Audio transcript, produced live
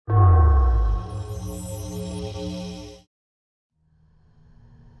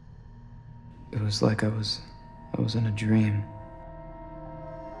It was like I was in a dream.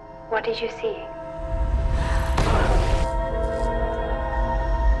 What did you see? Mom.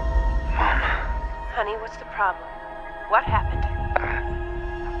 Honey, what's the problem? What happened?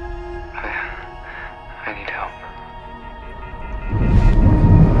 I need help.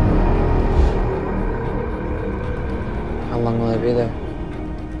 How long will I be there?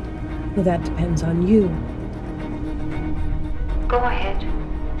 Well, that depends on you. Go ahead.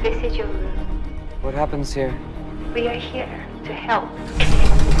 This is your room. What happens here? We are here to help.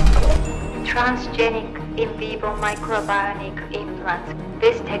 Transgenic in vivo microbionic implants.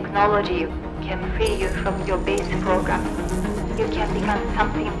 This technology can free you from your base program. You can become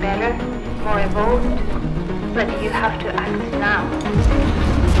something better, more evolved, but you have to act now.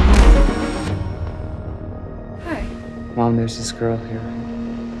 Hi. Mom, there's this girl here.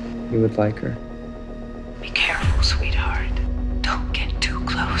 You would like her. Be careful, sweetheart. Don't get too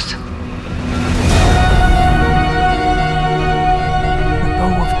close. The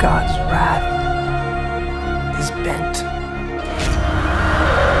bow of God's wrath is bent.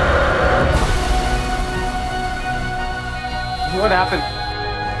 What happened?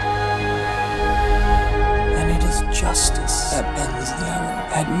 And it is justice that bends the arrow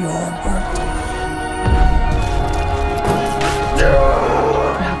at your birth.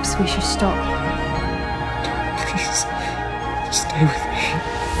 Perhaps we should stop. Please, stay with me.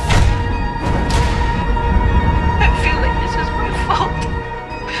 I feel like this is my fault.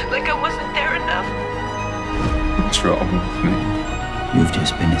 Like I wasn't there enough. What's wrong with me? You've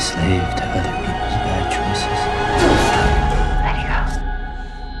just been a slave to other people's bad choices. Let it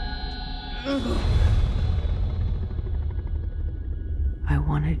go. I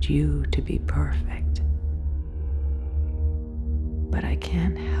wanted you to be perfect. But I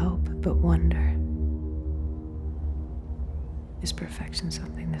can't help but wonder, is perfection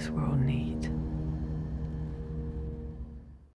something this world needs?